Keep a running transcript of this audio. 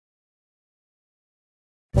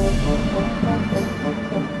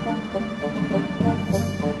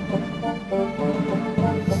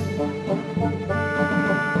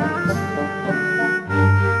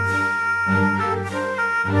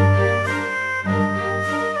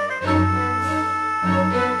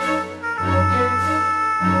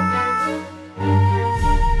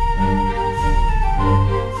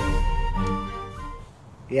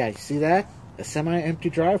you see that? A semi-empty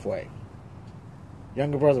driveway.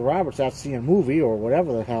 Younger brother Robert's out seeing a movie or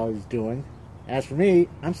whatever the hell he's doing. As for me,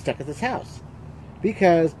 I'm stuck at this house.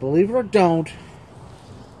 Because, believe it or don't,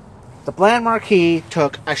 the bland Marquis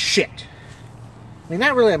took a shit. I mean,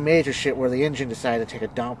 not really a major shit where the engine decided to take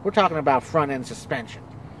a dump. We're talking about front-end suspension.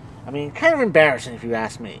 I mean, kind of embarrassing if you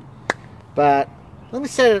ask me. But let me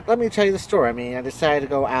tell you the story. I mean, I decided to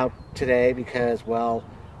go out today because, well,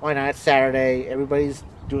 why not? It's Saturday. Everybody's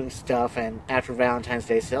doing stuff, and after Valentine's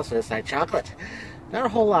Day sale, so I decided chocolate. Not a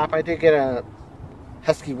whole lot, but I did get a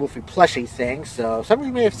Husky Wolfie plushie thing, so some of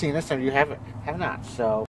you may have seen it, some of you have not,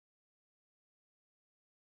 so.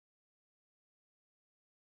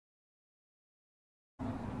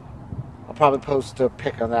 I'll probably post a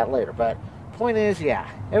pic on that later, but point is, yeah,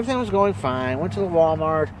 everything was going fine. Went to the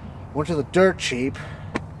Walmart, went to the Dirt Cheap.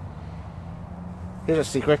 Here's a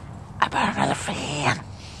secret. I bought another fan.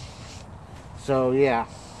 So, yeah,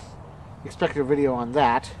 expected a video on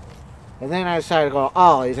that. And then I decided to go to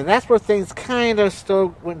Ollie's, and that's where things kind of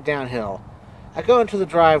still went downhill. I go into the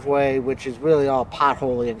driveway, which is really all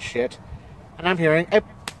potholey and shit, and I'm hearing a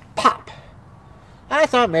pop. I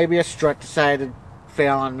thought maybe a strut decided to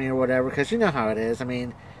fail on me or whatever, because you know how it is. I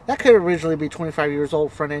mean, that could originally be 25 years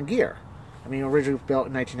old front-end gear. I mean, originally built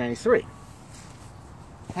in 1993.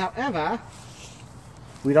 However,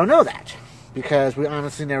 we don't know that, because we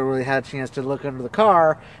honestly never really had a chance to look under the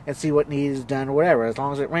car and see what needs done or whatever. As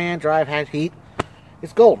long as it ran, drive, had heat,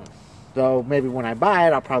 it's golden. Though maybe when I buy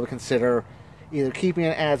it, I'll probably consider either keeping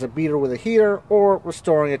it as a beater with a heater or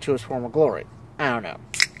restoring it to its former glory. I don't know.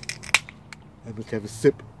 I must have a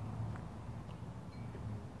sip.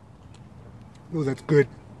 Oh, that's good.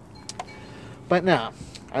 But no,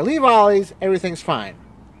 I leave Ollie's, everything's fine.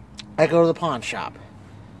 I go to the pawn shop.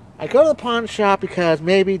 I go to the pawn shop because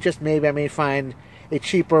maybe, just maybe, I may find a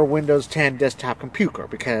cheaper Windows 10 desktop computer,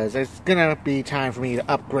 because it's going to be time for me to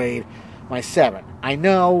upgrade my 7. I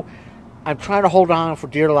know I'm trying to hold on for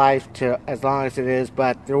dear life to as long as it is,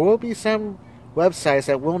 but there will be some websites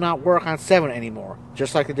that will not work on 7 anymore,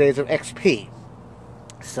 just like the days of XP.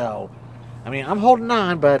 So, I mean, I'm holding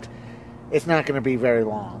on, but it's not going to be very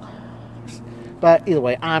long. But either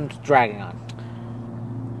way, I'm dragging on.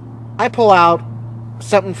 I pull out.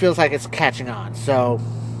 Something feels like it's catching on. So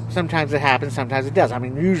sometimes it happens, sometimes it does. I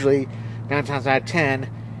mean, usually 9 times out of 10,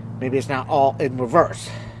 maybe it's not all in reverse.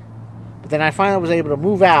 But then I finally was able to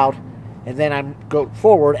move out, and then I go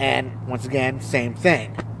forward, and once again, same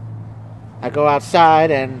thing. I go outside,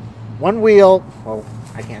 and one wheel, well,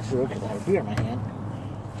 I can't see it because I have a beer in my hand.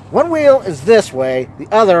 One wheel is this way, the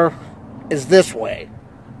other is this way.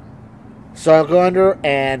 So I'll go under,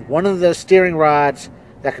 and one of the steering rods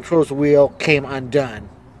that controls the wheel came undone.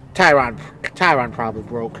 Tyron probably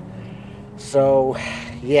broke. So,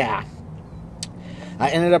 yeah. I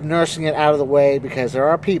ended up nursing it out of the way because there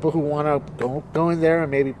are people who want to go in there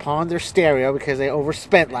and maybe pawn their stereo because they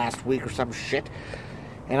overspent last week or some shit.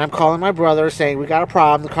 And I'm calling my brother saying, we got a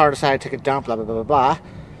problem, the car decided to take a dump, blah, blah, blah, blah, blah.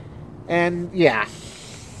 And, yeah.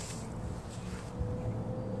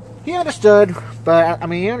 He understood, but, I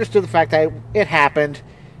mean, he understood the fact that it happened.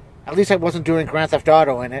 At least I wasn't doing Grand Theft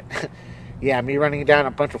Auto in it. Yeah, me running down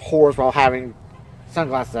a bunch of whores while having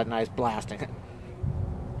sunglasses at night blasting.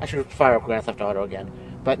 I should fire up Grand Theft Auto again.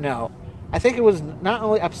 But no. I think it was not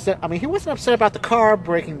only upset... I mean, he wasn't upset about the car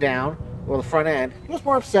breaking down, or the front end. He was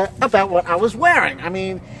more upset about what I was wearing. I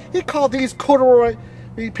mean, he called these corduroy...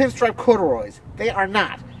 the pinstripe corduroys. They are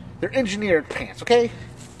not. They're engineered pants, okay?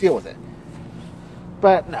 Deal with it.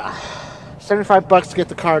 But, no. $75 to get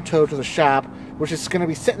the car towed to the shop, which is going to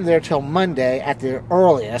be sitting there till Monday at the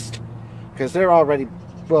earliest, because they're already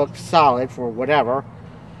booked solid for whatever.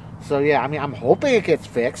 So yeah, I mean, I'm hoping it gets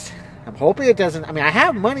fixed. I'm hoping it doesn't. I mean, I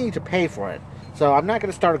have money to pay for it, so I'm not going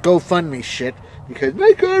to start a GoFundMe shit because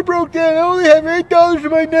my car broke down. I only have $8 to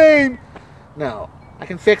my name. No, I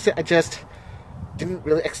can fix it. I just didn't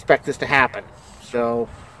really expect this to happen. So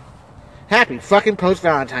happy fucking post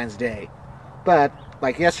Valentine's Day. But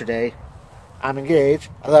like yesterday, I'm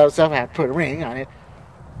engaged. I thought myself I had to put a ring on it.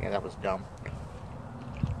 Yeah, that was dumb.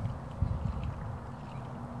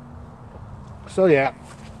 So yeah,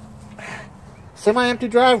 semi-empty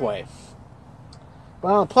driveway. But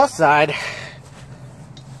on the plus side,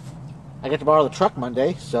 I get to borrow the truck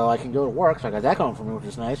Monday, so I can go to work. So I got that going for me, which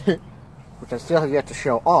is nice. Which I still have yet to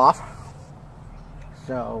show off.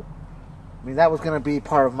 So, I mean, that was going to be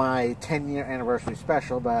part of my 10-year anniversary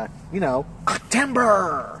special, but, you know,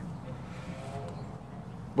 September!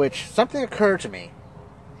 Which, something occurred to me,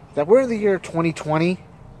 that we're in the year 2020,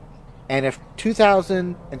 and if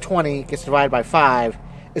 2020 gets divided by 5,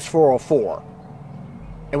 it's 404.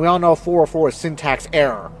 And we all know 404 is syntax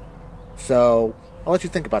error. So, I'll let you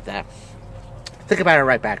think about that. Think about it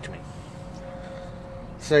right back to me.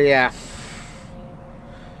 So, yeah.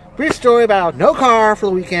 Brief story about no car for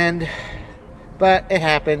the weekend. But it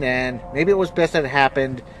happened, and maybe it was best that it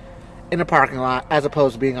happened in a parking lot as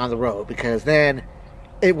opposed to being on the road, because then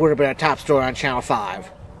it would have been a top story on Channel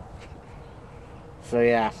 5. So,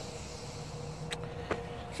 yeah.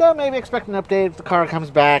 So, maybe expect an update if the car comes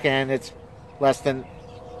back and it's less than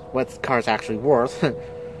what the car's actually worth.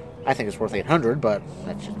 I think it's worth $800, but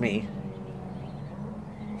that's just me.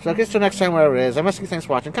 So, I guess till next time, whatever it is, I'm Eskie. Thanks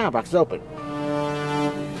for watching. Comment box is open.